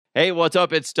Hey, what's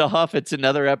up? It's DeHuff. It's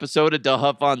another episode of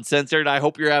DeHuff Uncensored. I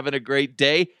hope you're having a great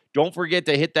day. Don't forget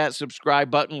to hit that subscribe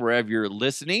button wherever you're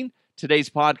listening. Today's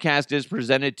podcast is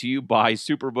presented to you by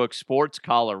Superbook Sports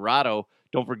Colorado.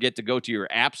 Don't forget to go to your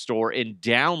app store and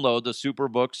download the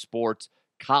Superbook Sports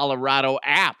Colorado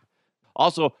app.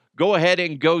 Also, go ahead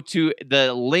and go to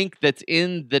the link that's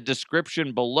in the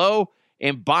description below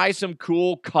and buy some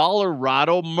cool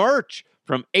Colorado merch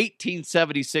from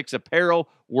 1876 Apparel.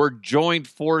 We're joined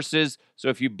forces. So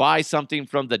if you buy something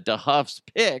from the DeHuff's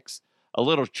Picks, a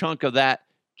little chunk of that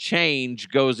change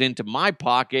goes into my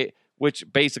pocket, which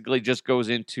basically just goes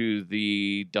into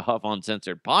the DeHuff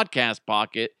Uncensored podcast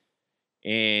pocket,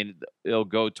 and it'll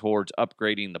go towards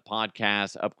upgrading the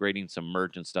podcast, upgrading some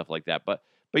merch and stuff like that. But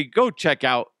you go check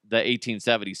out the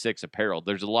 1876 Apparel.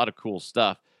 There's a lot of cool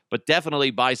stuff, but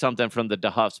definitely buy something from the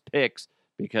DeHuff's Picks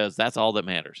because that's all that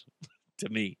matters to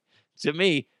me.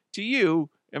 To you,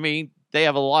 I mean, they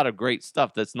have a lot of great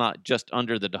stuff that's not just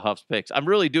under the DeHuff's Picks. I'm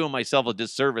really doing myself a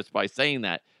disservice by saying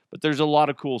that, but there's a lot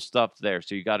of cool stuff there,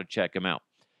 so you got to check them out.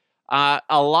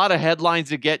 A lot of headlines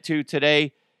to get to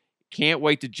today. Can't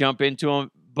wait to jump into them,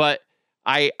 but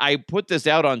I put this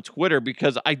out on Twitter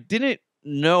because I didn't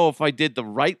know if I did the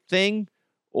right thing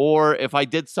or if I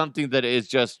did something that is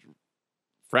just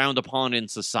frowned upon in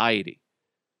society.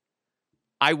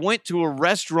 I went to a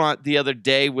restaurant the other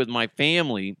day with my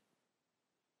family,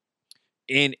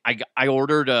 and I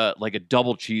ordered a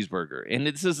double cheeseburger. And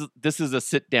this is a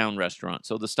sit-down restaurant,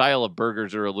 so the style of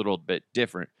burgers are a little bit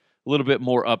different, a little bit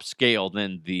more upscale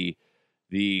than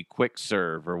the quick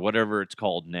serve or whatever it's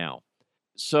called now.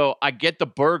 So I get the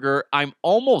burger. I'm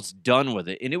almost done with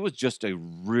it, and it was just a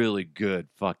really good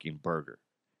fucking burger.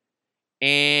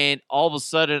 And all of a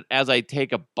sudden, as I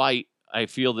take a bite, I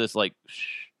feel this like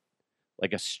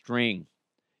a string.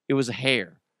 It was a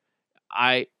hair.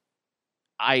 I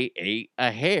ate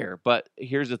a hair, but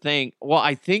here's the thing. Well,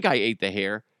 I think I ate the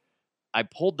hair. I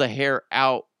pulled the hair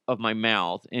out of my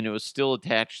mouth, and it was still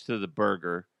attached to the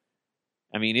burger.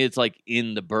 I mean, it's like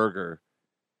in the burger,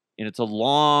 and it's a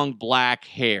long black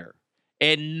hair.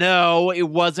 And no, it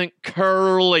wasn't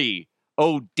curly.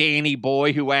 Oh, Danny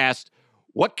boy who asked,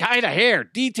 what kind of hair?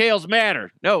 Details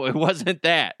matter. No, it wasn't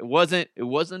that. It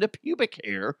wasn't a pubic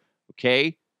hair,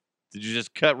 okay? Did you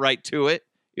just cut right to it?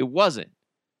 It wasn't.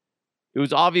 It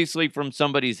was obviously from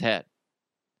somebody's head.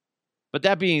 But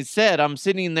that being said, I'm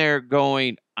sitting there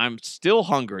going, I'm still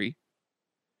hungry,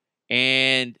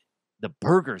 and the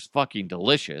burger's fucking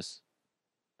delicious.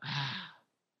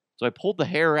 So I pulled the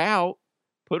hair out,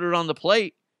 put it on the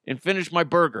plate, and finished my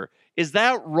burger. Is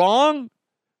that wrong?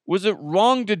 Was it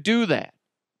wrong to do that?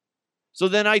 So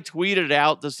then I tweeted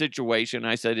out the situation.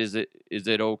 I said, is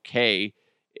it okay?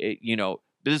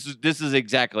 This is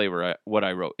exactly what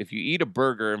I wrote. If you eat a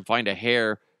burger and find a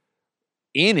hair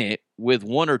in it with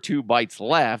one or two bites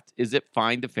left, is it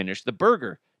fine to finish the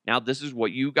burger? Now, this is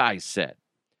what you guys said.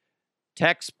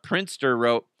 Tex Prinster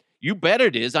wrote, you bet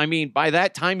it is. I mean, by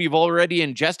that time, you've already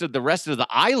ingested the rest of the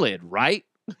eyelid, right?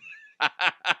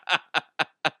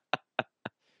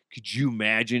 Could you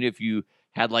imagine if you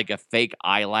had like a fake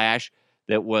eyelash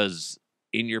that was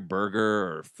in your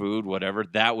burger or food, whatever?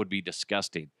 That would be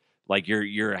disgusting. Like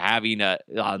you're having a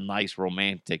nice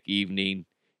romantic evening,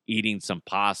 eating some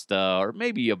pasta or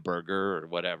maybe a burger or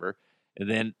whatever, and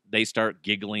then they start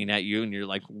giggling at you, and you're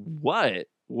like, what?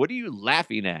 What are you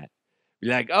laughing at?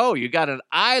 You're like, oh, you got an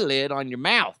eyelid on your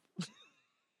mouth.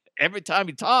 Every time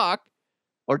you talk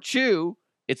or chew,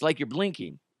 it's like you're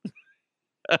blinking.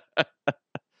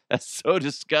 That's so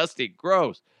disgusting.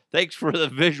 Gross. Thanks for the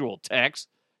visual, Tex.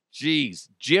 Jeez.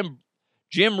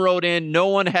 Jim wrote in, no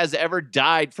one has ever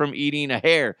died from eating a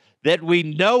hair. That we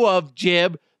know of,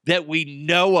 Jim. That we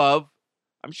know of.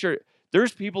 I'm sure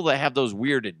there's people that have those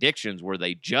weird addictions where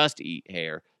they just eat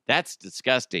hair. That's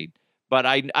disgusting. But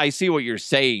I see what you're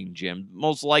saying, Jim.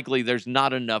 Most likely there's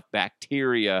not enough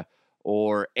bacteria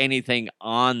or anything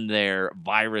on there,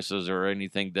 viruses or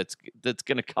anything that's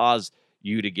going to cause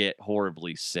you to get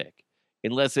horribly sick.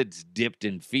 Unless it's dipped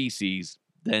in feces,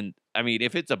 then, I mean,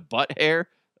 if it's a butt hair,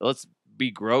 let's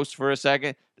be gross for a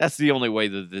second. That's the only way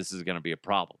that this is going to be a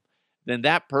problem. Then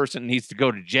that person needs to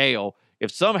go to jail.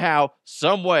 If somehow,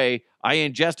 some way, I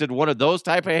ingested one of those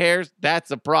type of hairs,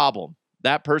 that's a problem.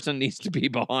 That person needs to be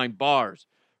behind bars.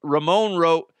 Ramon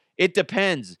wrote, it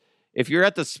depends. If you're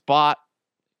at the spot,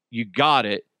 you got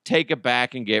it. Take it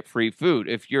back and get free food.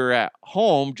 If you're at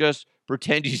home, just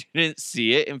pretend you didn't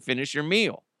see it and finish your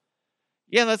meal.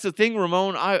 Yeah, that's the thing,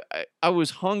 Ramon. I was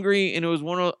hungry, and it was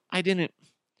I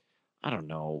don't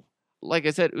know. Like I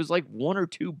said, it was like one or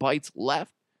two bites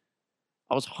left.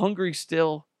 I was hungry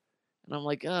still. And I'm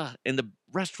like, and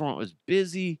restaurant was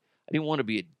busy. I didn't want to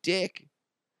be a dick.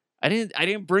 I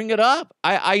didn't bring it up.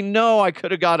 I know I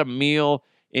could have got a meal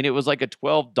and it was like a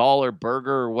 $12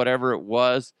 burger or whatever it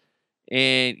was.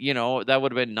 And, that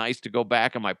would have been nice to go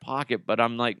back in my pocket. But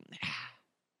I'm like, I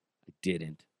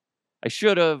didn't. I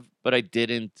should have, but I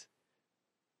didn't.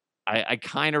 I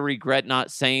kind of regret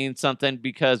not saying something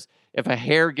because if a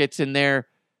hair gets in there,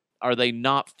 are they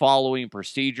not following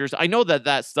procedures? I know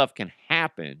that stuff can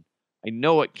happen. I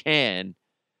know it can,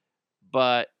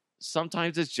 but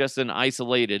sometimes it's just an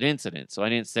isolated incident, so I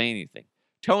didn't say anything.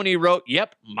 Tony wrote,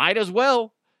 yep, might as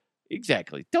well.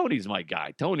 Exactly. Tony's my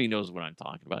guy. Tony knows what I'm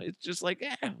talking about. It's just like,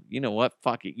 you know what?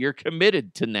 Fuck it. You're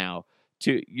committed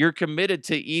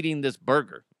to eating this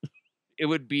burger. It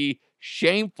would be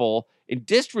shameful and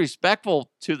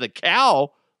disrespectful to the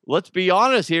cow. Let's be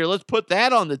honest here. Let's put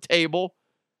that on the table,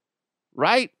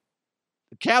 right?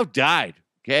 The cow died,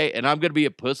 okay? And I'm going to be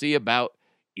a pussy about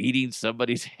eating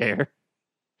somebody's hair.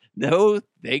 No,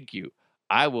 thank you.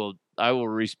 I will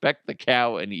respect the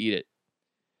cow and eat it.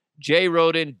 Jay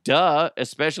wrote in, duh,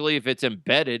 especially if it's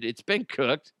embedded. It's been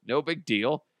cooked. No big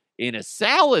deal. In a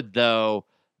salad, though,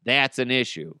 that's an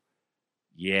issue.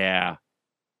 Yeah.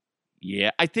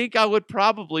 I think I would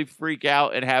probably freak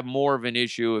out and have more of an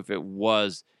issue if it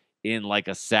was in like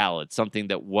a salad, something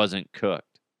that wasn't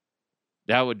cooked.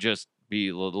 That would just be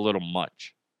a little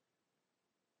much.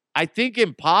 I think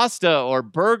in pasta or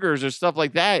burgers or stuff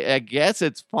like that, I guess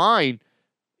it's fine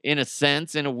in a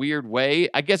sense, in a weird way.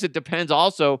 I guess it depends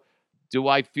also, do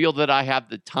I feel that I have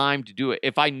the time to do it?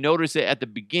 If I notice it at the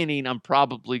beginning, I'm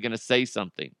probably going to say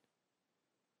something.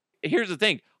 Here's the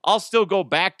thing. I'll still go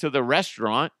back to the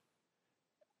restaurant.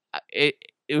 It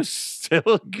was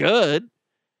still good.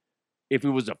 If it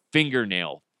was a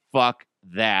fingernail, fuck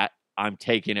that. I'm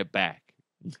taking it back.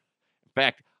 In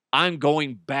fact, I'm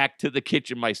going back to the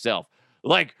kitchen myself.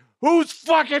 Like, whose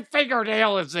fucking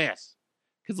fingernail is this?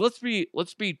 Because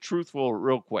let's be truthful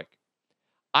real quick.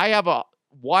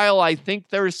 While I think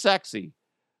they're sexy,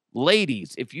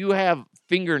 ladies, if you have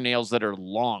fingernails that are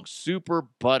long, super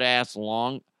butt-ass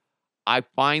long, I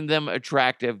find them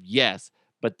attractive, yes.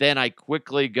 But then I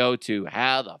quickly go to,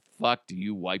 how the fuck do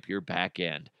you wipe your back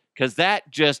end? Because that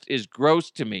just is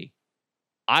gross to me.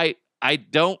 I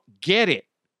don't get it.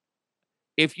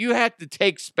 If you have to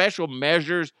take special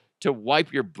measures to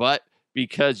wipe your butt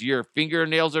because your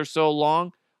fingernails are so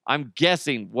long, I'm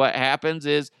guessing what happens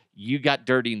is you got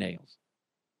dirty nails.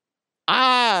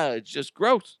 It's just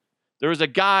gross. There was a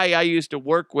guy I used to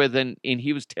work with, and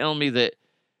he was telling me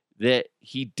that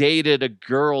he dated a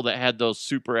girl that had those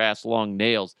super ass long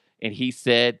nails. And he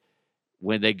said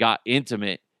when they got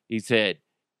intimate, he said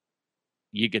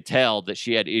you could tell that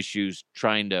she had issues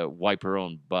trying to wipe her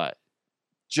own butt.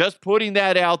 Just putting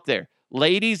that out there.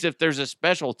 Ladies, if there's a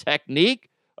special technique,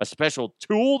 a special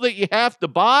tool that you have to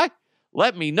buy,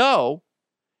 let me know.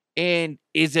 And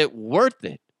is it worth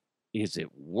it? Is it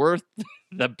worth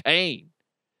the pain?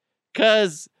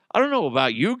 Because I don't know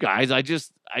about you guys.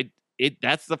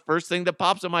 That's the first thing that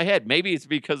pops in my head. Maybe it's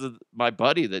because of my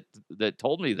buddy that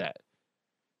told me that.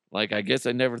 Like, I guess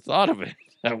I never thought of it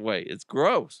that way. It's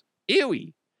gross.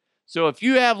 Ewy. So if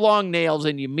you have long nails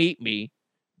and you meet me,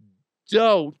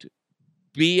 don't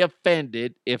be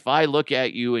offended if I look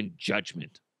at you in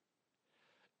judgment.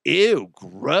 Ew,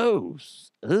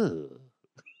 gross. Ugh.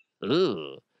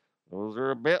 Those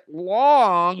are a bit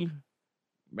long.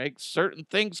 Makes certain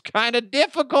things kind of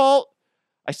difficult.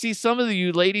 I see some of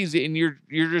you ladies and you're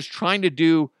just trying to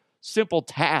do simple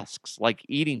tasks like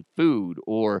eating food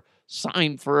or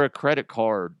sign for a credit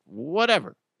card,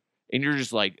 whatever. And you're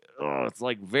just like, oh, it's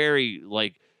like very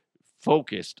like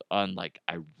focused on like,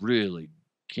 I really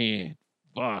can't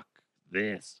fuck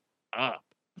this up.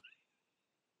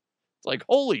 It's like,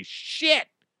 holy shit,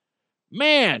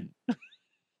 man,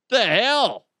 the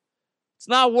hell? It's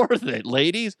not worth it,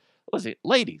 ladies. Listen,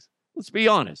 ladies, let's be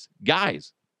honest.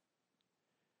 Guys,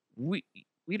 we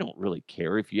don't really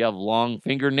care if you have long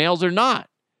fingernails or not.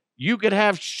 You could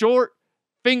have short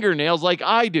fingernails like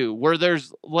I do, where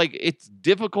there's like, it's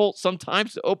difficult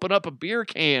sometimes to open up a beer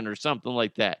can or something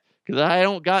like that because I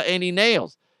don't got any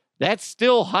nails. That's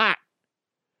still hot.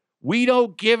 We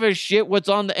don't give a shit what's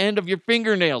on the end of your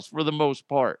fingernails for the most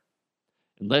part.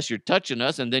 Unless you're touching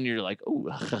us and then you're like, ooh.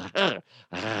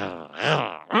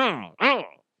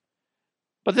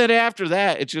 But then after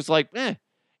that, it's just like, eh.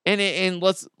 And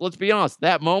let's be honest,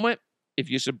 that moment, if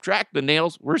you subtract the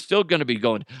nails, we're still going to be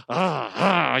going,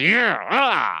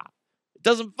 yeah. It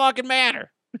doesn't fucking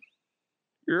matter.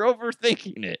 You're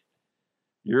overthinking it.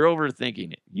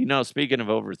 Speaking of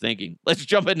overthinking, let's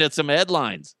jump into some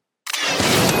headlines.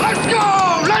 Let's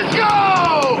go! Let's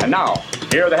go! And now,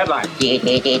 here are the headlines.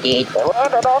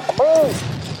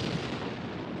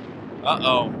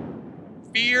 Uh-oh.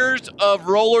 Fears of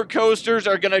roller coasters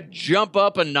are going to jump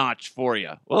up a notch for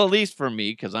you. Well, at least for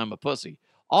me, because I'm a pussy.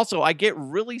 Also, I get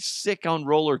really sick on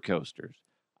roller coasters.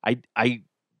 I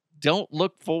don't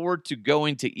look forward to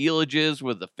going to Elages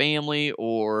with the family,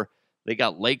 or they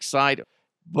got Lakeside,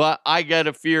 but I got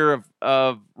a fear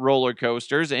of roller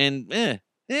coasters, and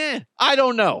I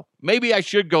don't know. Maybe I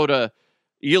should go to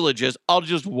Elages. I'll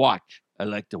just watch. I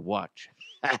like to watch.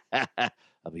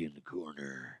 I'll be in the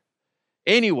corner.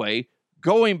 Anyway,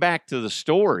 going back to the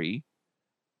story,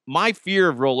 my fear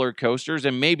of roller coasters,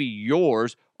 and maybe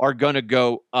yours, are going to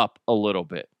go up a little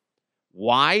bit.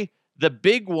 Why? The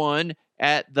big one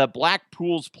at the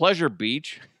Blackpool's Pleasure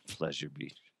Beach,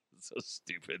 so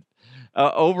stupid,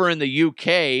 over in the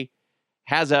UK,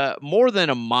 has a more than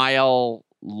a mile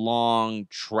long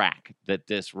track that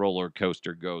this roller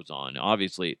coaster goes on.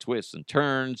 Obviously, it twists and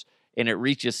turns, and it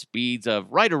reaches speeds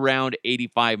of right around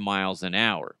 85 miles an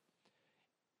hour.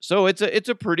 So it's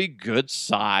a pretty good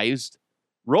sized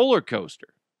roller coaster.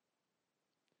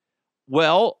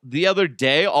 Well, the other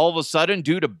day, all of a sudden,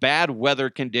 due to bad weather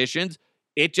conditions,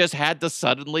 it just had to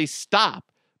suddenly stop.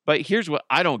 But here's what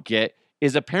I don't get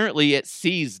is apparently it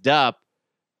seized up.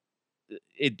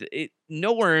 It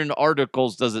nowhere in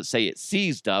articles does it say it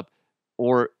seized up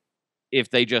or if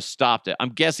they just stopped it. I'm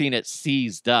guessing it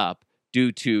seized up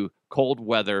due to cold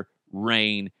weather,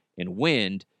 rain, and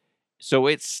wind. So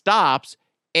it stops,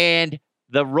 and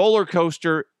the roller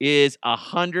coaster is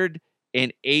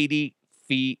 180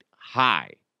 feet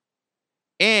high.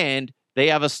 And they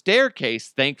have a staircase.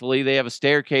 Thankfully, they have a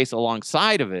staircase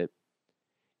alongside of it.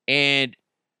 And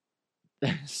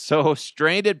so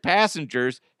stranded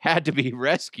passengers had to be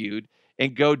rescued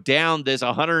and go down this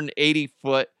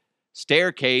 180-foot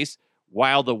staircase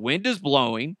while the wind is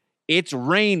blowing, it's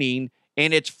raining,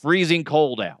 and it's freezing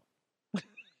cold out.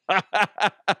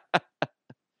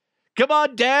 Come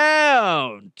on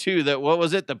down to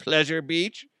the Pleasure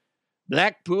Beach?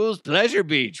 Blackpool's Pleasure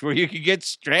Beach, where you could get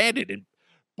stranded and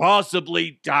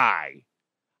possibly die.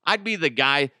 I'd be the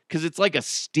guy, because it's like a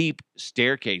steep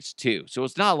staircase, too. So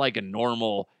it's not like a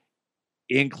normal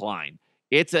incline.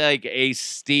 It's like a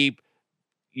steep,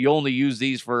 you only use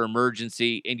these for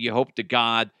emergency, and you hope to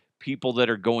God people that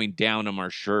are going down them are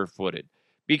sure-footed.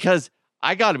 Because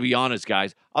I got to be honest,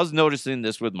 guys, I was noticing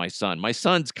this with my son. My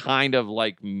son's kind of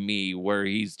like me, where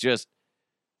he's just,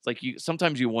 it's like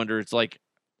sometimes you wonder, it's like,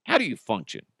 how do you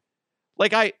function?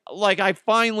 Like I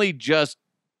finally just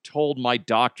told my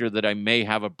doctor that I may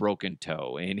have a broken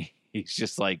toe, and he's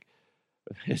just like,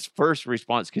 his first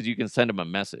response, because you can send him a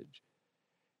message.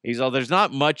 He's all, there's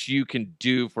not much you can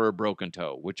do for a broken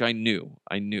toe, which I knew.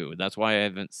 That's why I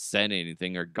haven't said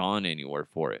anything or gone anywhere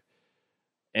for it.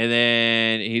 And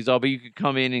then he's all, but you could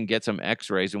come in and get some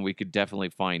x-rays and we could definitely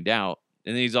find out.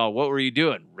 And then he's all, what were you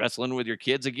doing? Wrestling with your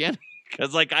kids again?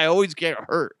 Because like I always get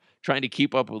hurt trying to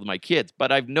keep up with my kids.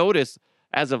 But I've noticed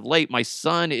as of late, my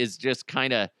son is just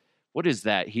kind of, what is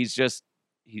that? He's just,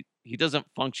 he doesn't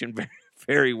function very,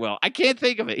 very well. I can't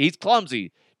think of it. He's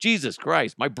clumsy. Jesus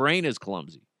Christ, my brain is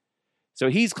clumsy. So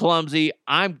he's clumsy.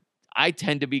 I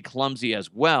tend to be clumsy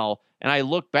as well. And I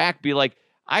look back, be like,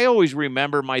 I always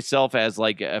remember myself as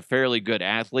like a fairly good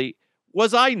athlete.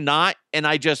 Was I not? And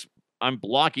I'm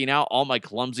blocking out all my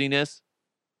clumsiness.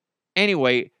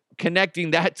 Anyway,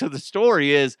 connecting that to the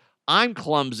story is I'm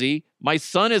clumsy. My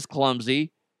son is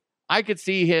clumsy. I could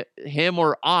see him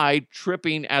or I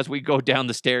tripping as we go down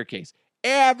the staircase.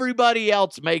 Everybody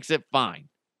else makes it fine.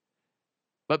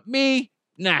 But me,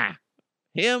 nah.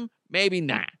 Him, maybe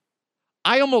nah.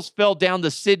 I almost fell down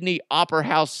the Sydney Opera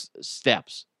House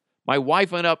steps. My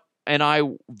wife went up and I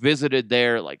visited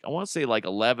there, like, I want to say like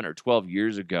 11 or 12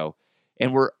 years ago.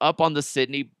 And we're up on the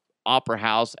Sydney Opera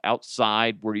House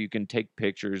outside where you can take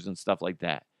pictures and stuff like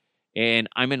that. And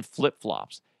I'm in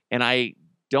flip-flops. And I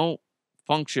don't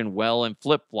function well in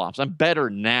flip-flops. I'm better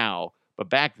now. But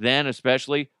back then,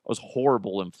 especially, I was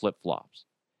horrible in flip-flops.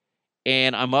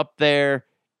 And I'm up there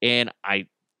and I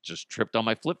just tripped on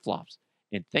my flip-flops.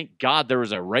 And thank God there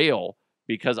was a rail,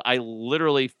 because I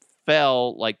literally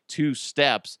fell like 2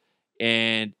 steps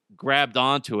and grabbed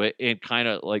onto it and kind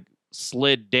of like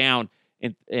slid down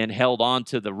and held on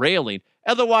to the railing.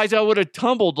 Otherwise, I would have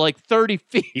tumbled like 30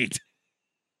 feet.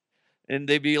 And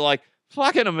they'd be like,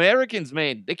 fucking Americans,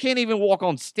 man. They can't even walk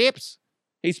on steps.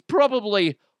 He's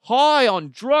probably high on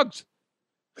drugs.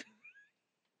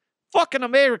 Fucking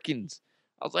Americans.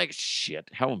 I was like, shit,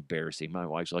 how embarrassing. My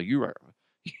wife's like, you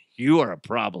are a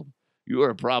problem. You are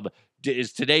a problem.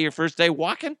 Is today your first day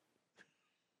walking?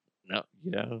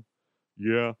 No,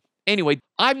 Yeah. Anyway,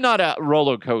 I'm not a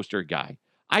roller coaster guy.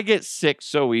 I get sick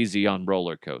so easy on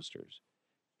roller coasters.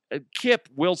 Kip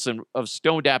Wilson of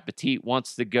Stoned Appetite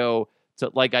wants to go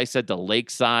to, like I said, to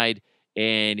Lakeside,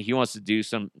 and he wants to do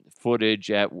some footage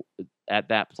at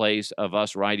that place of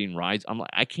us riding rides. I'm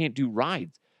like, I can't do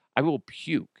rides. I will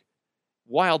puke.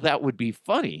 While that would be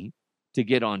funny to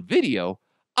get on video,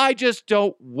 I just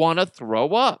don't want to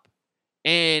throw up.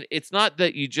 And it's not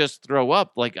that you just throw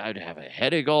up, like I'd have a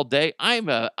headache all day. I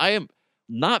am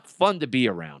not fun to be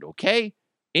around, okay?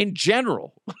 In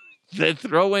general. They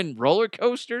throw in roller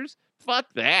coasters?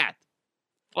 Fuck that.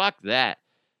 Fuck that.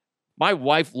 My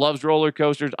wife loves roller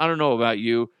coasters. I don't know about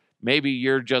you. Maybe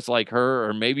you're just like her,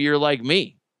 or maybe you're like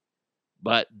me.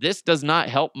 But this does not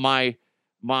help my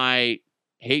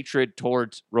hatred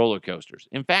towards roller coasters.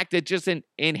 In fact, it just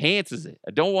enhances it.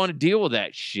 I don't want to deal with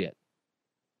that shit.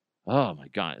 Oh my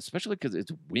God, especially because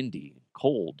it's windy and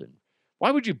cold. And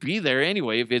why would you be there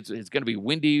anyway if it's going to be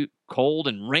windy, cold,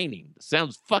 and raining? It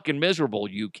sounds fucking miserable,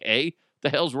 UK. The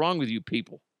hell's wrong with you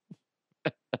people?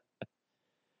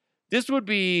 This would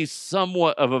be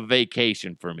somewhat of a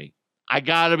vacation for me. I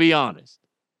got to be honest.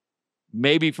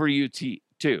 Maybe for you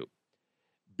too.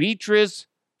 Beatriz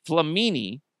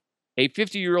Flamini, a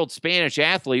 50-year-old Spanish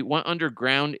athlete, went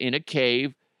underground in a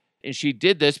cave. And she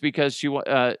did this because she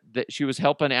was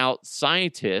helping out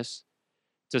scientists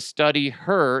to study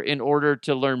her in order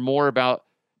to learn more about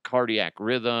cardiac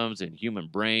rhythms and human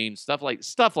brain, stuff like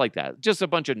that. Just a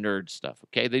bunch of nerd stuff,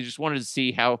 okay? They just wanted to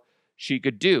see how she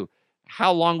could do.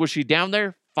 How long was she down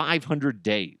there? 500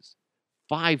 days.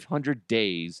 500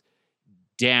 days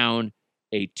down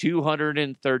a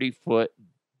 230-foot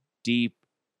deep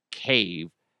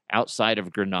cave outside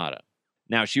of Granada.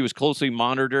 Now, she was closely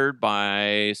monitored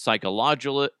by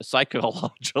psychologists.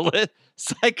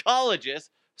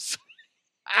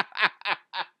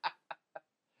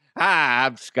 Hi,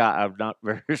 I'm Scott. I'm not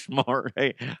very smart.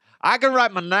 Hey, I can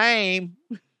write my name.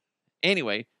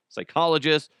 Anyway,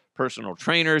 psychologists, personal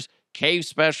trainers, cave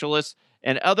specialists,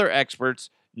 and other experts.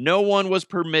 No one was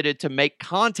permitted to make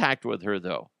contact with her,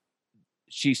 though.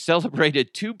 She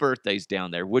celebrated 2 birthdays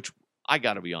down there, which I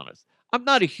got to be honest. I'm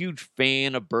not a huge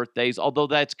fan of birthdays, although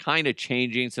that's kind of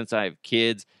changing since I have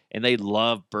kids and they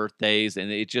love birthdays and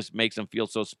it just makes them feel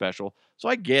so special. So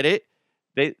I get it.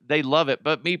 They love it.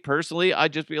 But me personally,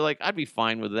 I'd just be like, I'd be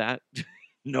fine with that.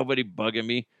 Nobody bugging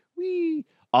me. Whee.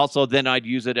 Also, then I'd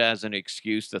use it as an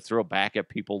excuse to throw back at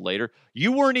people later.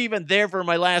 You weren't even there for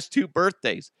my last 2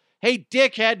 birthdays. Hey,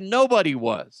 dickhead, nobody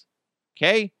was.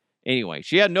 Okay? Anyway,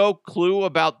 she had no clue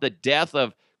about the death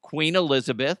of Queen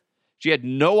Elizabeth. She had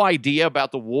no idea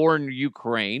about the war in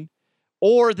Ukraine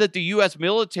or that the U.S.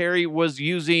 military was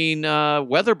using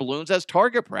weather balloons as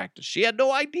target practice. She had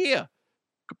no idea.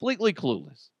 Completely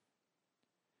clueless.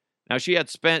 Now, she had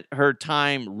spent her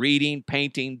time reading,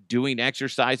 painting, doing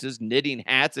exercises, knitting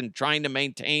hats, and trying to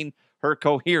maintain her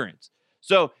coherence.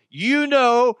 So, you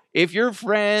know, if you're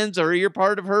friends or you're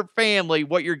part of her family,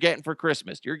 what you're getting for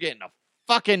Christmas. You're getting a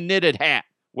fucking knitted hat,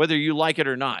 whether you like it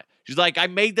or not. She's like, I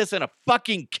made this in a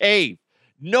fucking cave.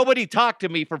 Nobody talked to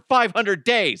me for 500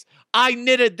 days. I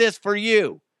knitted this for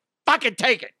you. Fucking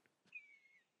take it.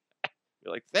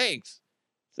 You're like, thanks.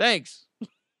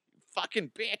 Fucking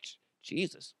bitch.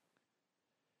 Jesus.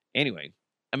 Anyway,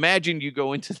 imagine you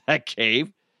go into that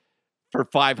cave for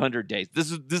 500 days.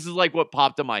 This is like what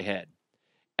popped in my head.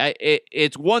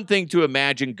 It's one thing to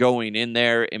imagine going in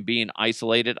there and being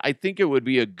isolated. I think it would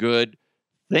be a good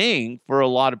thing for a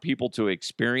lot of people to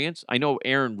experience. I know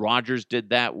Aaron Rodgers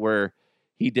did that, where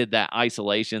he did that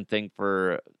isolation thing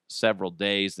for several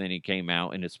days. Then he came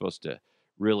out, and it's supposed to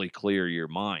really clear your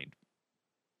mind.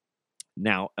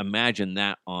 Now, imagine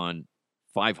that on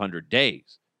 500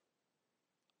 days.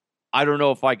 I don't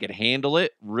know if I could handle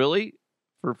it really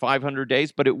for 500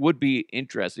 days, but it would be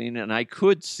interesting. And I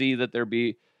could see that there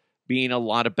being a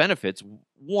lot of benefits.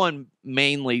 One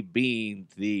mainly being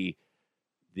the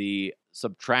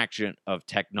subtraction of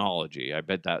technology. I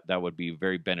bet that would be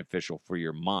very beneficial for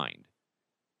your mind.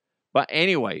 But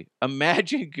anyway,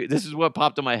 imagine, this is what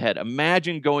popped in my head.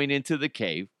 Imagine going into the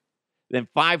cave, then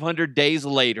 500 days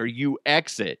later, you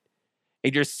exit,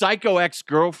 and your psycho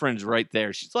ex-girlfriend's right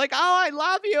there. She's like, oh, I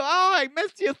love you. Oh, I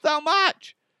missed you so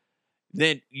much.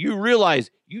 Then you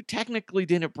realize you technically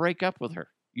didn't break up with her.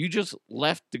 You just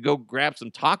left to go grab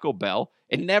some Taco Bell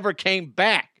and never came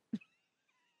back.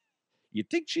 You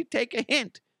think she'd take a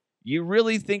hint? You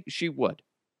really think she would?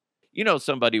 You know,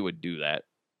 somebody would do that.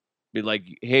 Be like,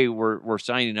 hey, we're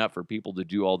signing up for people to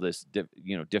do all this,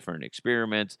 different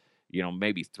experiments.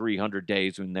 Maybe 300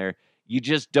 days in there. You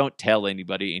just don't tell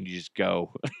anybody, and you just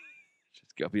go.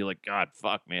 Just go be like, God,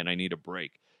 fuck, man, I need a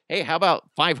break. Hey, how about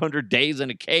 500 days in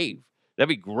a cave? That'd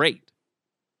be great.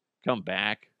 Come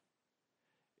back.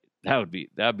 That'd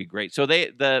be great. So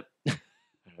I'm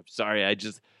sorry,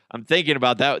 I'm thinking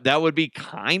about that. That would be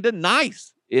kind of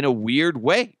nice in a weird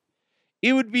way.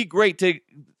 It would be great to,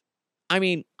 I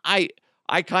mean, I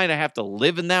kind of have to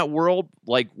live in that world,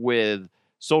 like with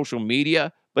social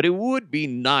media, but it would be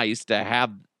nice to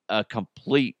have a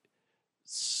complete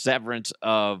severance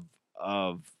of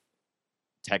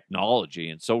technology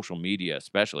and social media,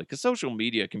 especially because social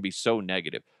media can be so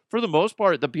negative. For the most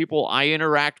part, the people I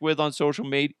interact with on social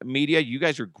media, you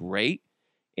guys are great.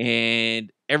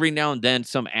 And every now and then,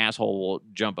 some asshole will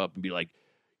jump up and be like,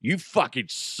 "You fucking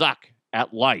suck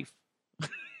at life."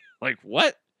 Like,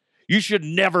 what? You should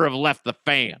never have left the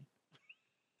fan.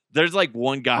 There's like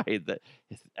one guy that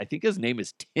I think his name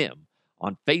is Tim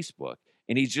on Facebook,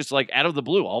 and he's just like out of the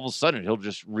blue, all of a sudden he'll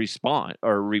just respond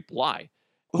or reply,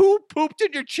 "Who pooped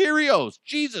in your Cheerios?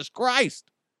 Jesus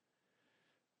Christ."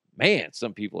 Man,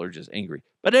 some people are just angry.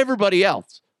 But everybody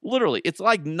else, literally, it's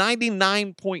like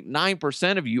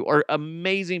 99.9% of you are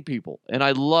amazing people, and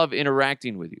I love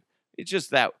interacting with you. It's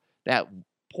just that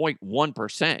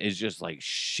 0.1% is just like,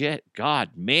 shit,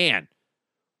 God, man,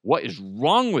 what is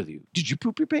wrong with you? Did you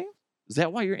poop your pants? Is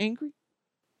that why you're angry?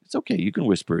 It's okay. You can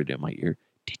whisper it in my ear.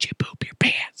 Did you poop your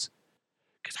pants?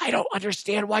 Because I don't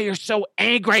understand why you're so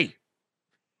angry.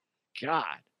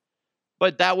 God.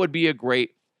 But that would be a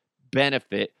great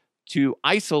benefit to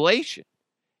isolation.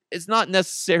 It's not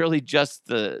necessarily just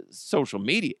the social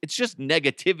media. It's just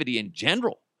negativity in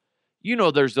general. You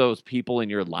know, there's those people in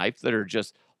your life that are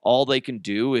just, all they can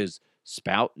do is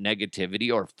spout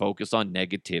negativity or focus on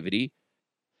negativity.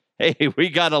 Hey, we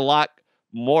got a lot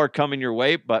more coming your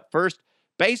way. But first,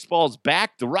 baseball's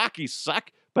back. The Rockies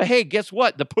suck. But hey, guess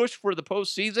what? The push for the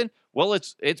postseason, well,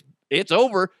 it's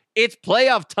over. It's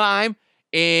playoff time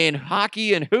in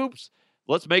hockey and hoops.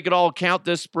 Let's make it all count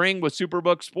this spring with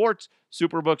Superbook Sports.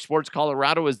 Superbook Sports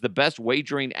Colorado is the best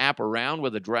wagering app around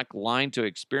with a direct line to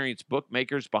experienced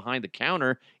bookmakers behind the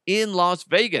counter in Las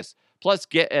Vegas. Plus,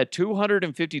 get a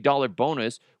 $250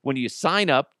 bonus when you sign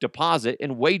up, deposit,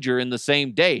 and wager in the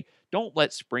same day. Don't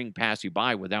let spring pass you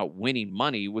by without winning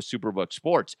money with Superbook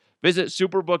Sports. Visit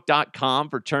superbook.com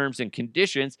for terms and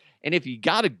conditions. And if you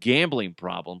got a gambling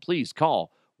problem, please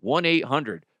call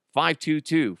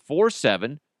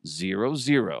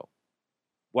 1-800-522-4700.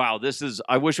 Wow,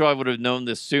 I wish I would have known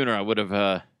this sooner. I would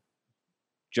have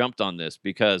jumped on this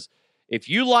because if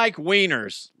you like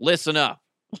wieners, listen up.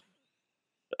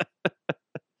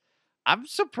 I'm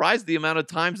surprised the amount of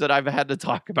times that I've had to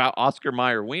talk about Oscar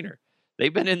Mayer wiener.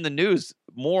 They've been in the news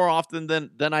more often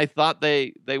than I thought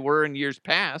they were in years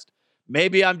past.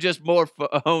 Maybe I'm just more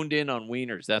honed in on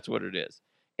wieners. That's what it is.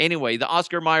 Anyway, the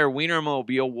Oscar Mayer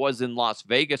Wienermobile was in Las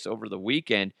Vegas over the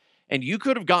weekend, and you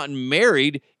could have gotten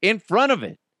married in front of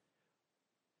it.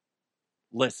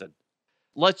 Listen,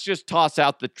 let's just toss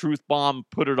out the truth bomb,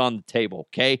 put it on the table,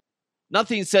 okay?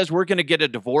 Nothing says we're going to get a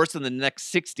divorce in the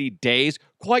next 60 days,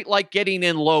 quite like getting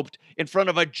eloped in front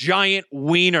of a giant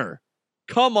wiener.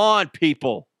 Come on,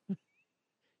 people.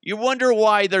 You wonder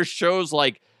why there's shows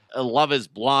like Love is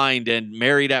Blind and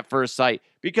Married at First Sight,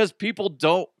 because people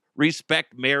don't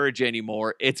respect marriage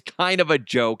anymore. It's kind of a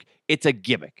joke. It's a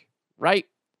gimmick, right?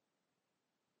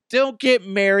 Don't get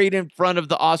married in front of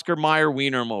the Oscar Mayer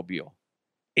Wienermobile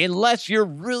unless you're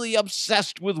really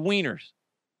obsessed with wieners.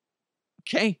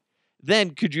 Okay?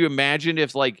 Then could you imagine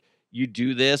if, like, you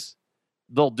do this?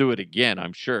 They'll do it again,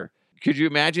 I'm sure. Could you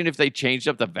imagine if they changed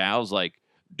up the vows, like,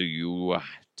 do you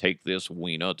take this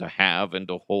wiener to have and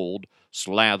to hold,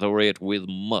 slather it with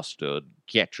mustard,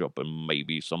 ketchup, and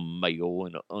maybe some mayo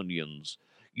and onions.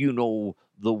 You know,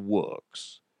 the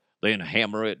works. Then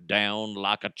hammer it down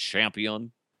like a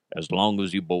champion, as long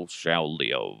as you both shall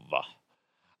live.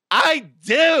 I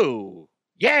do!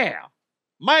 Yeah!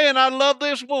 Man, I love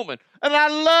this woman, and I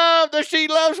love that she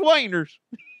loves wieners.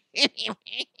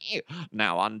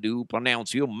 Now I do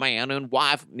pronounce you man and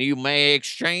wife, and you may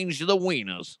exchange the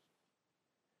wieners.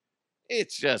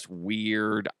 It's just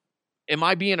weird. Am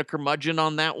I being a curmudgeon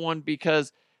on that one?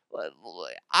 Because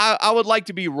I would like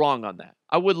to be wrong on that.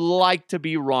 I would like to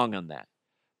be wrong on that.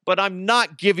 But I'm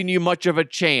not giving you much of a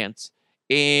chance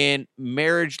in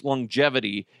marriage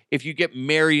longevity if you get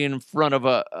married in front of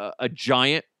a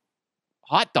giant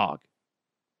hot dog.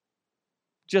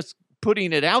 Just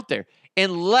putting it out there.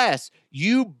 Unless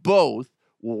you both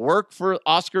work for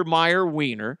Oscar Mayer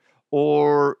Wiener,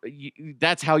 or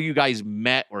that's how you guys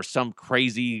met, or some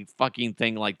crazy fucking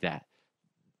thing like that.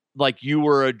 Like you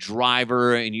were a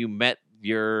driver and you met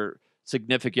your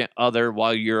significant other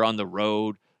while you're on the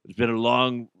road. It's been a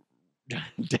long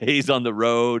days on the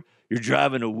road. You're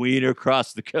driving a wiener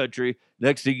across the country.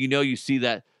 Next thing you know, you see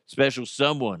that special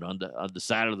someone on the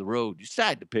side of the road. You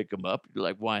decide to pick him up. You're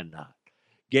like, why not?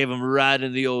 Gave him a ride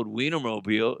in the old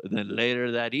Wienermobile, and then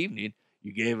later that evening,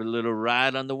 you gave a little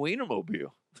ride on the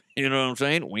Wienermobile. You know what I'm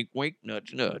saying? Wink, wink,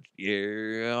 nudge, nudge.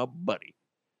 Yeah, buddy.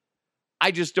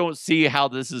 I just don't see how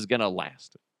this is going to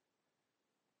last.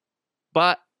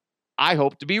 But I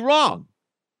hope to be wrong.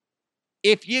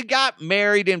 If you got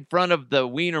married in front of the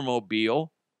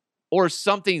Wienermobile or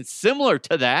something similar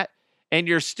to that, and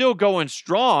you're still going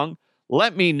strong,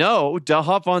 let me know.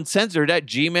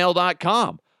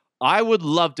 DeHuffUncensored@gmail.com. I would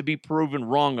love to be proven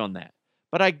wrong on that.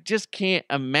 But I just can't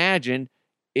imagine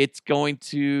it's going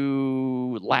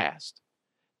to last.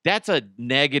 That's a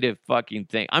negative fucking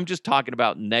thing. I'm just talking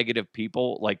about negative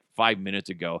people like 5 minutes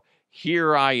ago.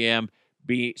 Here I am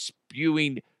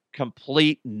spewing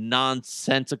complete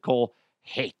nonsensical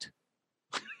hate.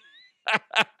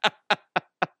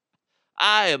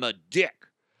 I am a dick.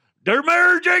 Their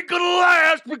marriage ain't gonna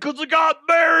last because they got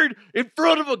married in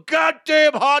front of a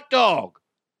goddamn hot dog.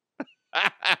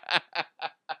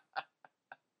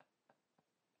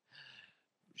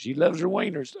 She loves her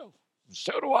wieners, though.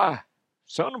 So do I.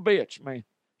 Son of a bitch, man.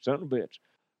 Son of a bitch.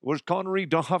 Was Connery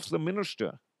DeHuff the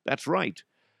minister? That's right.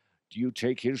 Do you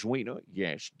take his wiener?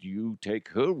 Yes. Do you take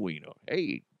her wiener?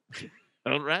 Hey.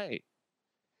 All right.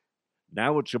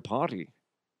 Now it's a party.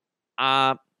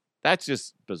 That's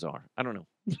just bizarre. I don't know.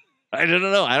 I don't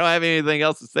know. I don't have anything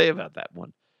else to say about that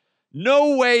one.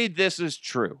 No way this is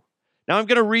true. Now I'm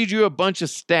going to read you a bunch of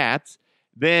stats.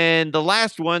 Then the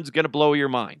last one's going to blow your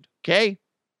mind. Okay?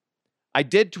 I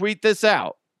did tweet this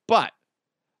out, but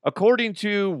according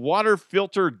to Water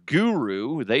Filter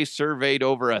Guru, they surveyed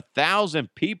over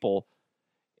 1,000 people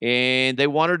and they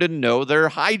wanted to know their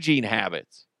hygiene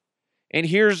habits. And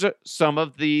here's some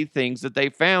of the things that they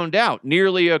found out.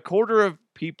 Nearly a quarter of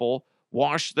people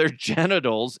wash their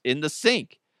genitals in the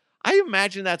sink. I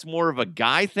imagine that's more of a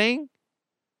guy thing,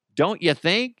 don't you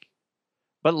think?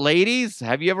 But ladies,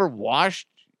 have you ever washed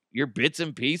your bits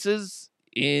and pieces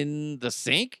in the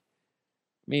sink?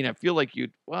 I mean, I feel like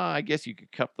I guess you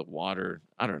could cup the water.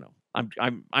 I don't know.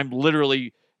 I'm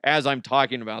literally, as I'm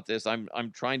talking about this, I'm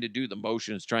trying to do the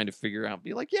motions, trying to figure out,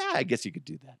 be like, yeah, I guess you could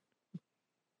do that.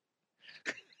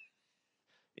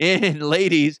 And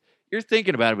ladies, you're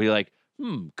thinking about it, be like,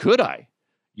 could I?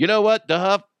 You know what,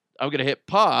 DeHuff? I'm going to hit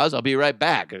pause. I'll be right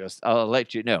back. I'll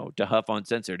let you know.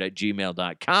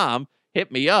 DeHuffUncensored@gmail.com.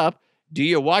 Hit me up. Do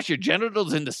you wash your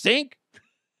genitals in the sink?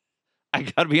 I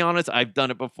got to be honest, I've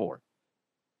done it before.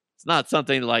 It's not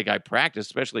something like I practice,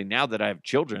 especially now that I have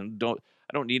children. I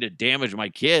don't need to damage my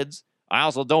kids. I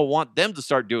also don't want them to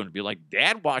start doing it. Be like,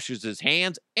 Dad washes his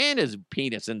hands and his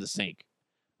penis in the sink.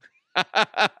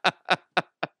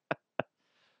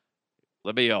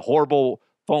 Let me a horrible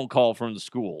phone call from the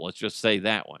school. Let's just say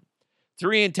that one.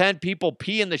 3 in 10 people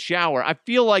pee in the shower. I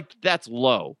feel like that's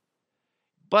low.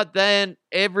 But then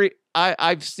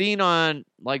I've seen on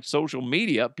like social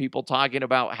media people talking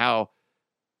about how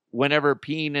whenever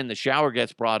peeing in the shower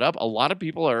gets brought up, a lot of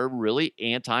people are really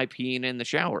anti-peeing in the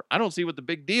shower. I don't see what the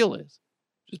big deal is.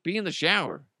 Just pee in the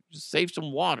shower. Just save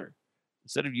some water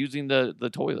instead of using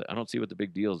the toilet. I don't see what the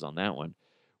big deal is on that one.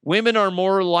 Women are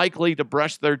more likely to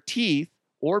brush their teeth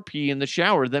or pee in the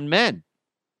shower than men.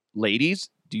 Ladies,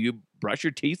 do you brush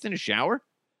your teeth in a shower?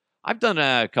 I've done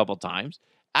it a couple times.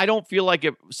 I don't feel like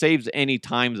it saves any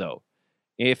time, though.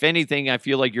 If anything, I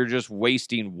feel like you're just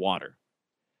wasting water.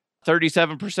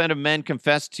 37% of men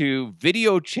confess to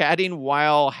video chatting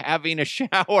while having a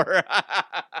shower.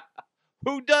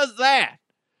 Who does that?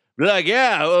 Like,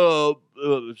 yeah,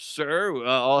 sir,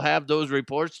 I'll have those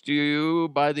reports to you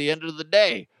by the end of the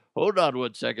day. Hold on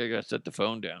 1 second. I got to set the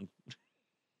phone down.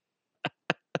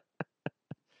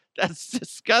 That's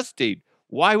disgusting.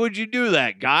 Why would you do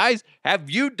that, guys? Have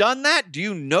you done that? Do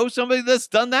you know somebody that's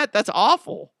done that? That's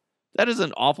awful. That is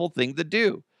an awful thing to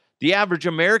do. The average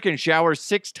American showers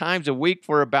 6 times a week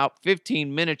for about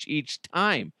 15 minutes each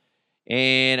time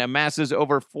and amasses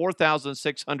over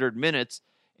 4,600 minutes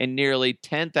and nearly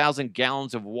 10,000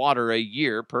 gallons of water a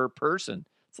year per person.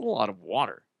 It's a lot of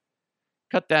water.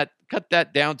 Cut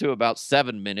that down to about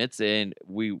 7 minutes and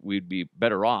we'd be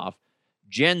better off.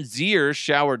 Gen Zers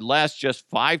showered less, just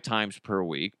 5 times per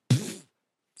week. Pfft,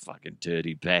 fucking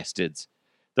dirty bastards.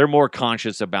 They're more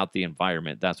conscious about the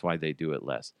environment. That's why they do it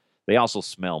less. They also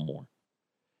smell more.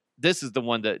 This is the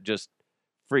one that just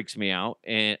freaks me out,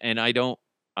 and I don't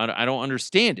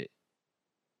understand it.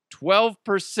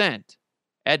 12%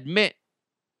 admit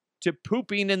to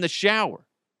pooping in the shower.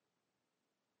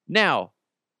 Now,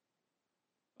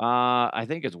 I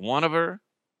think it's one of her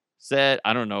said,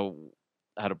 I don't know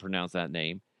how to pronounce that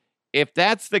name. If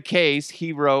that's the case,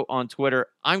 he wrote on Twitter,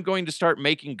 I'm going to start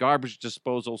making garbage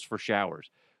disposals for showers.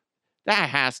 That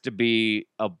has to be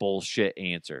a bullshit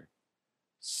answer.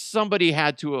 Somebody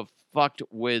had to have fucked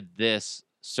with this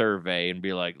survey and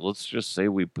be like, let's just say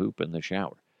we poop in the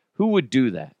shower. Who would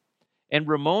do that? And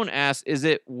Ramon asks, is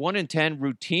it 1 in 10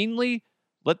 routinely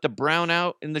let the brown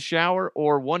out in the shower,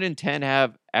 or 1 in 10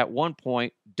 have at one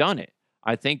point done it?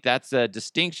 I think that's a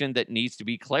distinction that needs to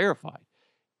be clarified.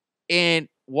 And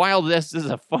while this is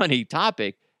a funny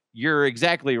topic, you're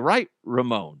exactly right,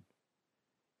 Ramon.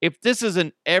 If this is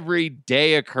an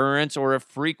everyday occurrence or a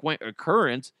frequent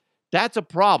occurrence, that's a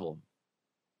problem.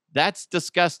 That's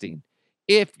disgusting.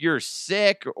 If you're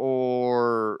sick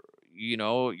or,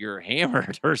 you're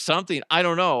hammered or something, I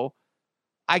don't know.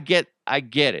 I get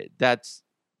it. That's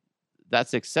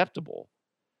acceptable.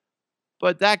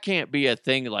 But that can't be a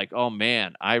thing like, oh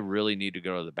man, I really need to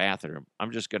go to the bathroom.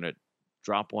 I'm just going to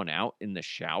drop one out in the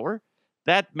shower.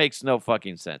 That makes no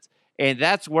fucking sense. And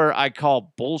that's where I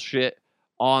call bullshit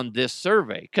on this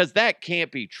survey, because that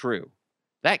can't be true.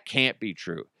 That can't be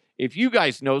true. If you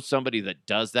guys know somebody that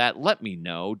does that, let me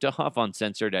know.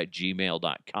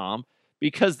 DeHuffUncensored@gmail.com,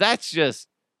 because that's just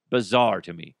bizarre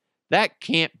to me. That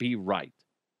can't be right.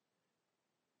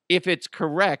 If it's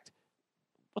correct,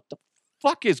 what the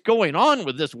fuck is going on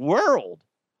with this world?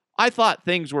 I thought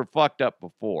things were fucked up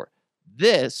before.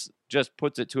 This just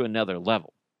puts it to another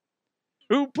level.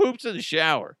 Who poops in the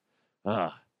shower?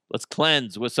 Let's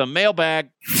cleanse with some mailbag.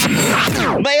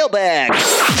 Mailbag.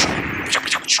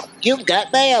 You've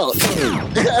got mail.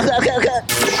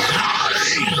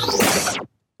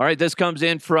 All right, this comes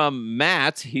in from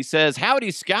Matt. He says,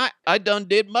 howdy, Scott. I done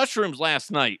did mushrooms last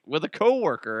night with a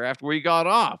coworker after we got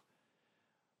off.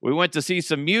 We went to see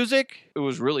some music. It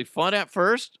was really fun at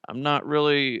first. I'm not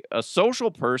really a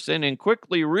social person and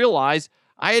quickly realized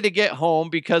I had to get home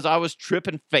because I was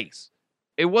tripping face.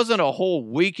 It wasn't a whole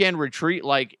weekend retreat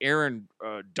like Aaron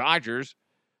Dodgers,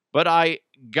 but I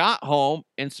got home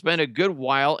and spent a good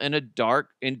while in dark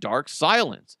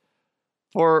silence.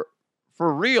 For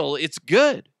real, it's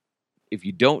good. If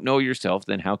you don't know yourself,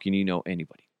 then how can you know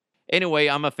anybody? Anyway,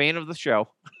 I'm a fan of the show.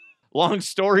 Long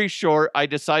story short, I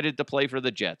decided to play for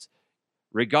the Jets.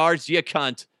 Regards, you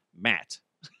cunt, Matt.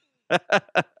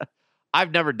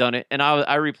 I've never done it, and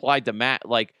I replied to Matt,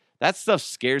 like, that stuff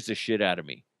scares the shit out of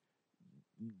me.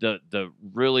 The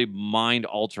really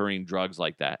mind-altering drugs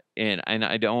like that. And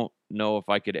I don't know if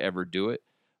I could ever do it.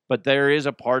 But there is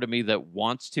a part of me that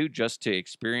wants to, just to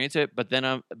experience it. But then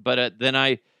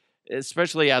I,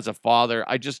 especially as a father,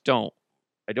 I don't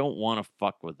want to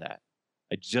fuck with that.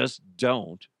 I just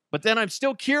don't. But then I'm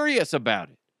still curious about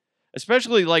it.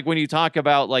 Especially like when you talk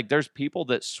about, like, there's people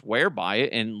that swear by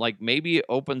it, and like maybe it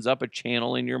opens up a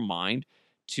channel in your mind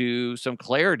to some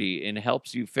clarity and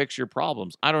helps you fix your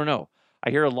problems. I don't know. I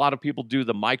hear a lot of people do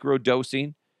the micro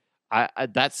dosing. I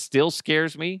that still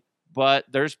scares me, but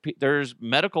there's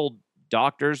medical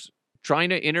doctors trying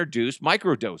to introduce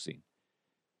microdosing.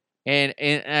 And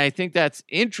I think that's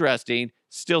interesting.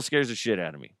 Still scares the shit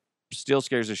out of me.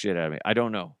 I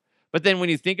don't know. But then when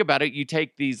you think about it, you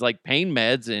take these like pain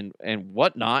meds and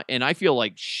whatnot, and I feel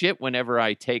like shit whenever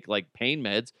I take like pain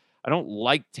meds. I don't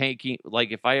like taking,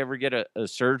 like, if I ever get a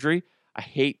surgery, I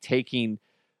hate taking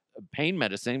pain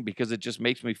medicine because it just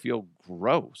makes me feel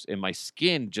gross, and my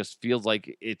skin just feels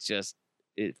like it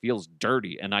feels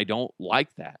dirty, and I don't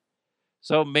like that.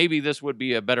 So maybe this would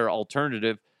be a better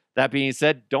alternative. That being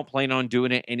said, don't plan on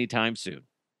doing it anytime soon.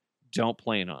 Don't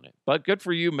plan on it. But good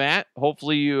for you, Matt.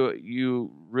 Hopefully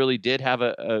you really did have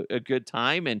a good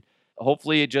time, and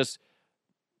hopefully it just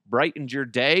brightened your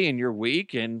day and your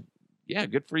week, and yeah,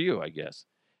 good for you, I guess.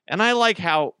 And I like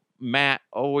how Matt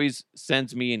always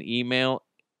sends me an email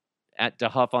at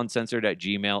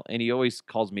DeHuffUncensored@gmail, and he always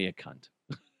calls me a cunt.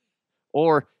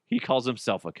 Or he calls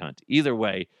himself a cunt. Either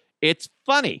way, it's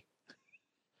funny.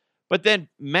 But then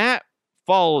Matt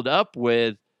followed up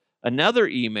with another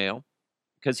email,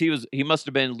 because he must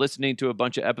have been listening to a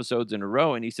bunch of episodes in a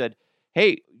row, and he said,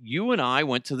 hey, you and I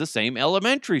went to the same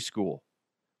elementary school,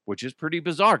 which is pretty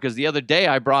bizarre, because the other day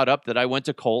I brought up that I went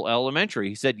to Cole Elementary.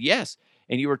 He said, yes,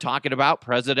 and you were talking about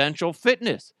presidential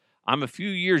fitness. I'm a few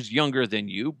years younger than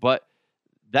you, but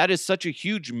that is such a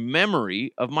huge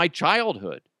memory of my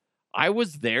childhood. I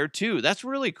was there too. That's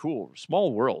really cool.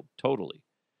 Small world, totally.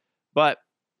 But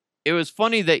it was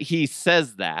funny that he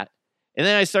says that. And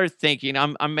then I started thinking,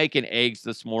 I'm making eggs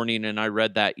this morning, and I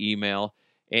read that email,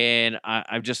 and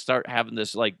I just start having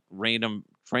this like random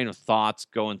train of thoughts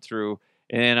going through.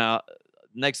 And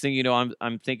next thing you know,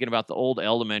 I'm thinking about the old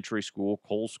elementary school,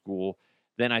 Cole School,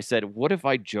 then I said, what if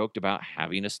I joked about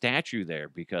having a statue there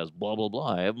because blah blah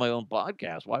blah? I have my own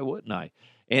podcast. Why wouldn't I?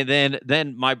 And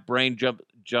then my brain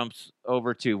jumps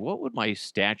over to what would my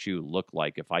statue look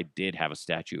like if I did have a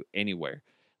statue anywhere?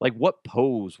 Like what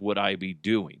pose would I be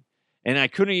doing? And I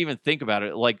couldn't even think about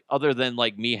it like other than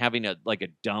like me having a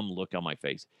dumb look on my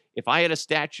face. If I had a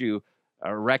statue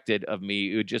erected of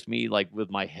me, it would just me like with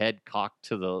my head cocked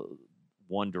to the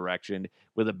one direction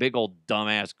with a big old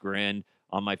dumbass grin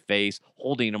on my face,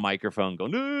 holding a microphone,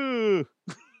 going,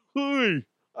 hi,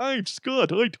 I'm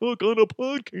Scott. I talk on a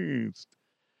podcast.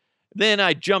 Then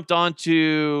I jumped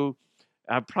onto,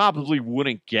 I probably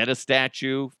wouldn't get a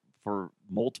statue for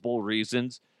multiple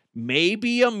reasons.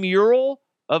 Maybe a mural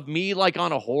of me like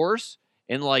on a horse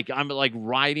and like I'm like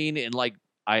riding and like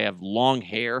I have long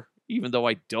hair, even though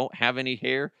I don't have any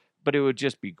hair, but it would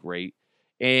just be great.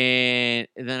 And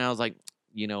then I was like,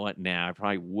 you know what? Nah, I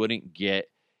probably wouldn't get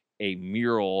a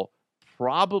mural,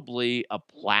 probably a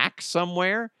plaque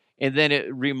somewhere. And then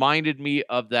it reminded me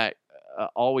of that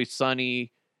Always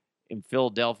Sunny in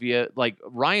Philadelphia. Like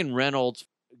Ryan Reynolds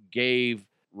gave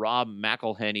Rob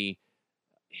McElhenney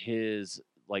his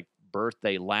like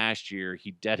birthday last year.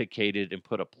 He dedicated and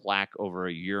put a plaque over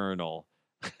a urinal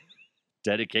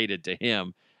dedicated to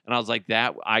him. And I was like,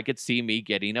 that I could see me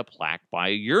getting a plaque by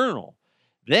a urinal.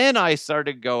 Then I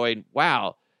started going,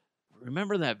 wow,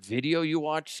 remember that video you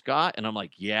watched, Scott? And I'm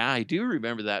like, yeah, I do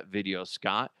remember that video,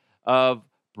 Scott, of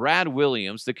Brad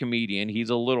Williams, the comedian.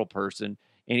 He's a little person.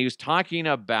 And he was talking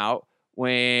about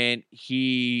when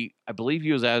I believe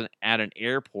he was at an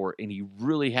airport and he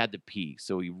really had to pee.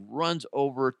 So he runs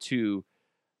over to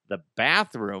the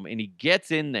bathroom and he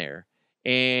gets in there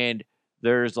and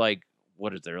there's like,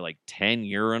 what is there, like 10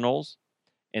 urinals?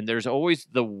 And there's always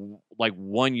the like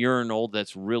one urinal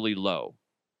that's really low.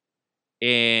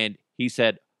 And he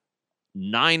said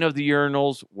 9 of the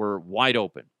urinals were wide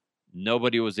open.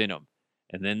 Nobody was in them.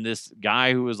 And then this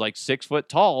guy who was like 6 foot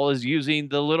tall is using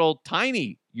the little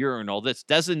tiny urinal that's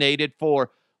designated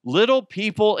for little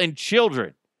people and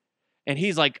children. And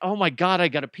he's like, oh my God, I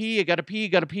gotta pee, I gotta pee,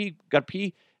 gotta pee, gotta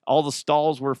pee. All the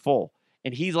stalls were full.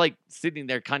 And he's like sitting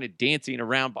there kind of dancing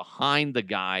around behind the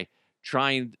guy,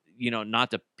 trying,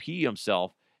 not to pee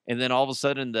himself. And then all of a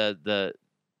sudden the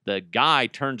guy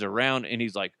turns around and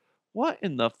he's like, what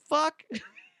in the fuck?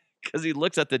 Because he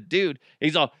looks at the dude.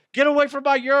 He's all, get away from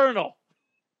my urinal.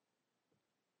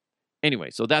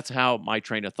 Anyway, so that's how my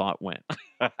train of thought went.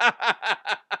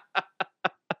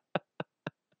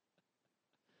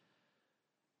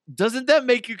 Doesn't that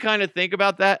make you kind of think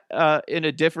about that in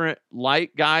a different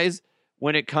light, guys?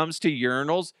 When it comes to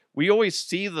urinals, we always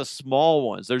see the small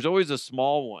ones. There's always a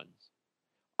small ones.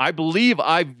 I believe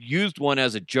I've used one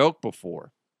as a joke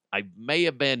before. I may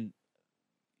have been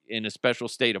in a special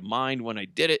state of mind when I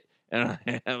did it. And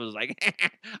I was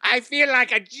like, I feel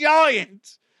like a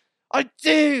giant. I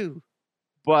do.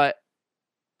 But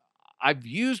I've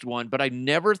used one, but I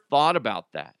never thought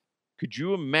about that. Could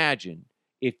you imagine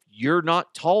if you're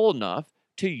not tall enough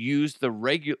to use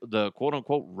the quote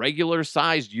unquote regular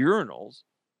sized urinals,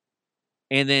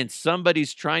 and then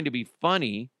somebody's trying to be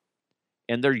funny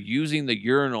and they're using the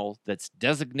urinal that's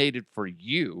designated for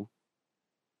you,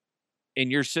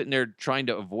 and you're sitting there trying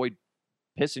to avoid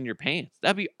pissing your pants?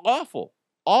 That'd be awful.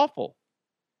 Awful.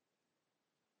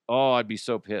 Oh, I'd be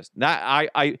so pissed.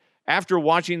 I after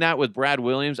watching that with Brad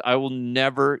Williams, I will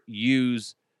never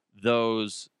use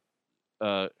those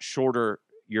shorter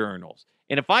urinals.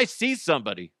 And if I see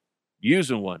somebody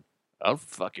using one, I'll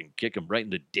fucking kick him right in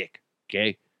the dick,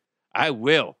 okay? I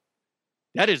will.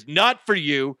 That is not for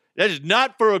you. That is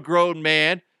not for a grown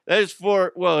man. That is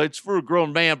for, well, it's for a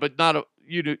grown man, but not a,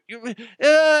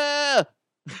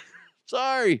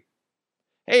 sorry.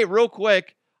 Hey, real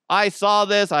quick, I saw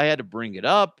this. I had to bring it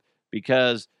up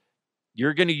because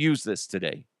you're going to use this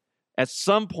today. At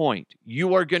some point,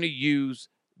 you are going to use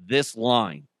this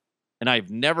line. And I've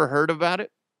never heard about it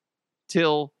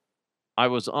till I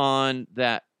was on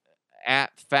that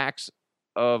at Facts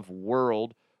of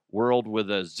World with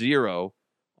a 0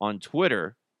 on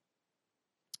Twitter.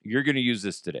 You're going to use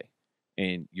this today,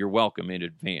 and you're welcome in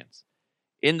advance.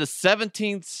 In the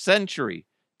 17th century,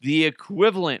 the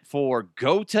equivalent for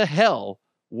go to hell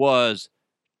was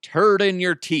turd in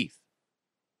your teeth.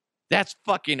 That's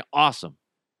fucking awesome.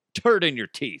 Turd in your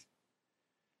teeth.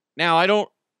 Now, I don't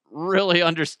really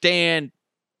understand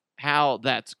how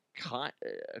that's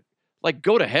like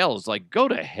go to hell is like go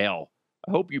to hell.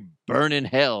 I hope you burn in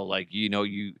hell. Like,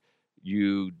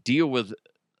 you deal with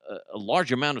a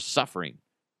large amount of suffering,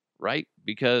 right?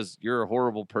 Because you're a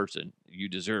horrible person. You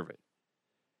deserve it.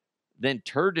 Then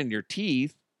turd in your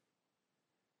teeth.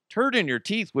 turd in your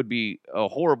teeth would be a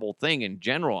horrible thing in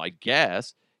general, I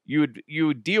guess. You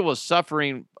would deal with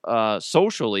suffering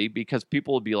socially because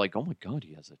people would be like, "Oh my God,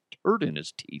 he has a turd in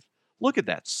his teeth. Look at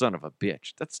that son of a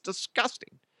bitch. That's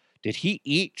disgusting. Did he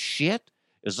eat shit?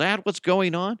 Is that what's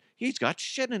going on? He's got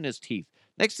shit in his teeth."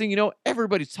 Next thing you know,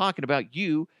 everybody's talking about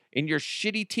you and your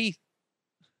shitty teeth.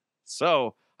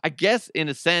 So I guess in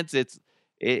a sense, it's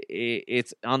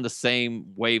on the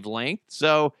same wavelength.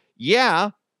 So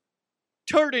yeah,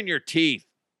 turd in your teeth.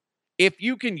 If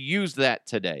you can use that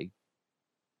today,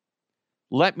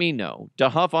 let me know.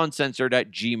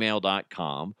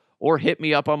 DeHuffUncensored@gmail.com, or hit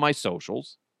me up on my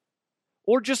socials,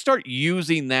 or just start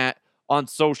using that on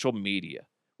social media.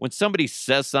 When somebody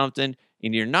says something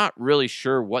and you're not really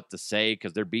sure what to say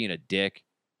because they're being a dick,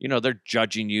 they're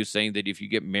judging you, saying that if you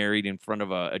get married in front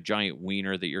of a giant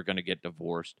wiener that you're going to get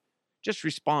divorced, just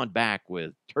respond back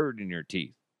with turd in your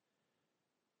teeth.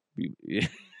 That'd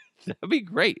be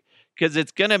great because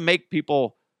it's going to make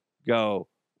people go,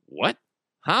 "What?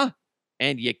 Huh?"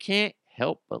 And you can't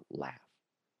help but laugh.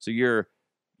 So you're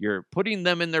putting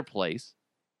them in their place,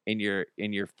 and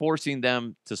you're forcing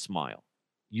them to smile.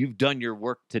 You've done your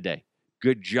work today.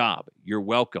 Good job. You're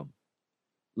welcome.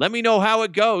 Let me know how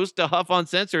it goes to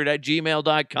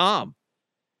HuffUncensored@gmail.com.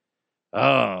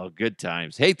 Oh, good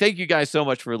times. Hey, thank you guys so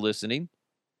much for listening.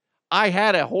 I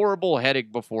had a horrible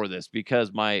headache before this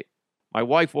because my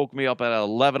wife woke me up at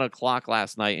 11 o'clock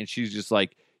last night, and she's just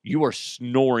like, "You are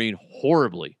snoring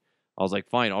horribly." I was like,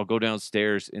 "Fine, I'll go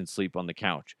downstairs and sleep on the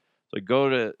couch." So I go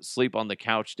to sleep on the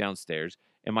couch downstairs,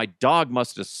 and my dog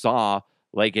must have saw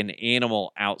like an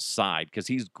animal outside because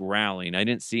he's growling. I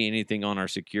didn't see anything on our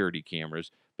security cameras,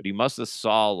 but he must have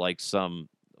saw like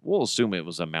we'll assume it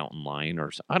was a mountain lion or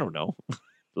I don't know.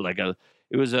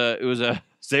 It was a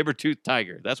saber-toothed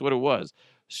tiger. That's what it was.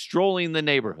 Strolling the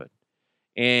neighborhood.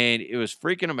 And it was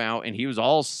freaking him out, and he was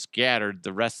all scattered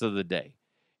the rest of the day.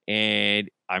 And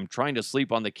I'm trying to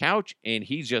sleep on the couch, and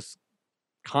he's just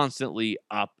constantly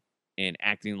up and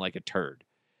acting like a turd.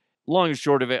 Long and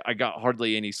short of it, I got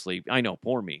hardly any sleep. I know,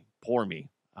 poor me.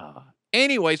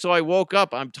 Anyway, so I woke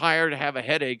up. I'm tired, I have a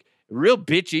headache, real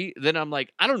bitchy. Then I'm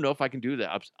like, I don't know if I can do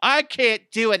that. I can't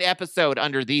do an episode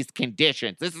under these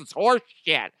conditions. This is horse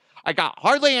shit. I got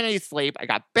hardly any sleep. I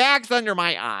got bags under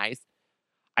my eyes.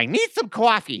 I need some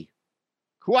coffee.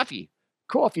 Coffee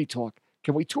talk.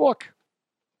 Can we talk?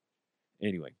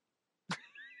 Anyway,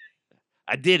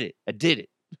 I did it.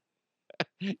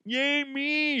 Yay,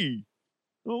 me.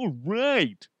 All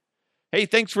right. Hey,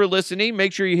 thanks for listening.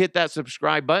 Make sure you hit that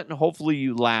subscribe button. Hopefully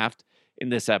you laughed in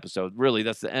this episode. Really,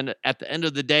 that's the end. At the end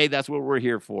of the day, that's what we're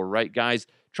here for, right, guys?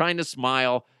 Trying to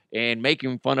smile and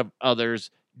making fun of others,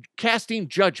 casting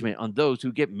judgment on those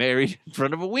who get married in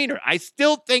front of a wiener. I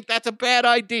still think that's a bad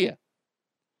idea.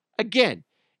 Again,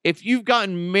 if you've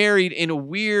gotten married in a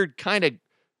weird kind of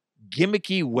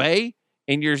gimmicky way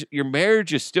and your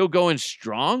marriage is still going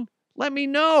strong, let me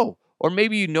know. Or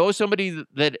maybe you know somebody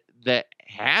that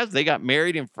they got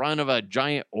married in front of a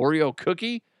giant Oreo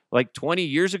cookie like 20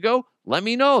 years ago. Let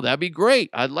me know. That'd be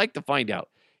great. I'd like to find out.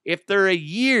 If they're a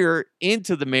year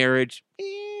into the marriage,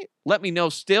 let me know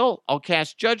still. I'll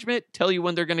cast judgment, tell you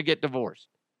when they're going to get divorced.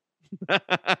 I'm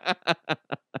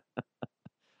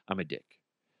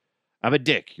a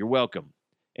dick. You're welcome.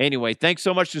 Anyway, thanks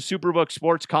so much to Superbook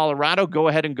Sports Colorado. Go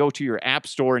ahead and go to your app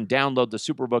store and download the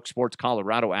Superbook Sports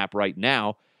Colorado app right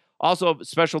now. Also,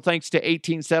 special thanks to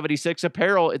 1876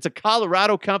 Apparel. It's a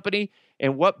Colorado company,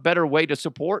 and what better way to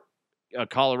support a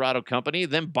Colorado company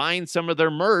than buying some of their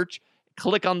merch?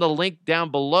 Click on the link down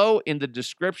below in the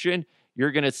description.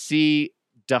 You're going to see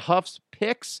DeHuff's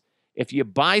Picks. If you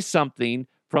buy something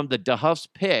from the DeHuff's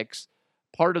Picks,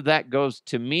 part of that goes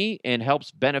to me and helps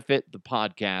benefit the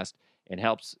podcast and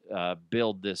helps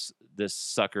build this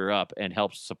sucker up and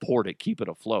helps support it, keep it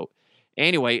afloat.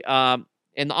 Anyway,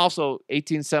 and also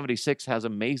 1876 has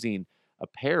amazing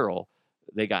apparel.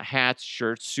 They got hats,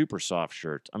 shirts, super soft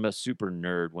shirts. I'm a super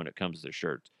nerd when it comes to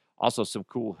shirts. Also some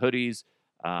cool hoodies,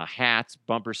 hats,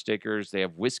 bumper stickers. They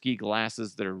have whiskey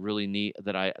glasses that are really neat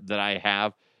that I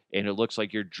have, and it looks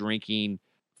like you're drinking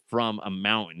from a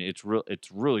mountain. It's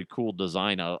really cool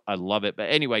design. I love it. But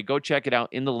anyway, go check it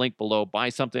out in the link below. Buy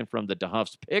something from the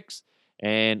DeHuff's Picks.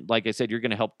 And like I said, you're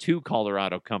going to help two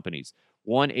Colorado companies.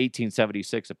 One,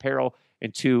 1876 Apparel,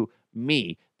 and two,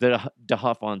 me, the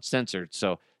DeHuff Uncensored.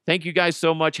 So thank you guys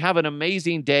so much. Have an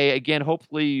amazing day. Again,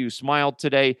 hopefully you smiled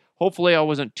today. Hopefully I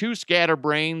wasn't too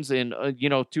scatterbrains and,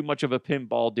 too much of a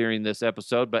pinball during this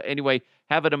episode. But anyway,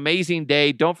 have an amazing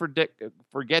day. Don't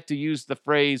forget to use the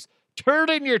phrase,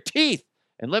 turd in your teeth,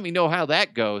 and let me know how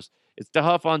that goes. It's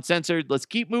DeHuff Uncensored. Let's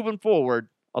keep moving forward.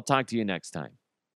 I'll talk to you next time.